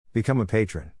Become a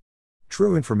patron.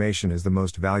 True information is the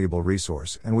most valuable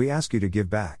resource, and we ask you to give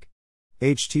back.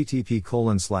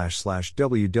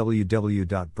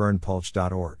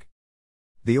 http://www.burnpulch.org.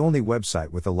 The only website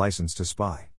with a license to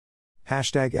spy.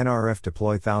 #NRF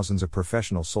deploy thousands of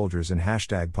professional soldiers in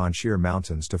 #Panjshir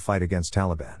Mountains to fight against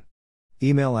Taliban.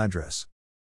 Email address.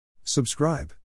 Subscribe.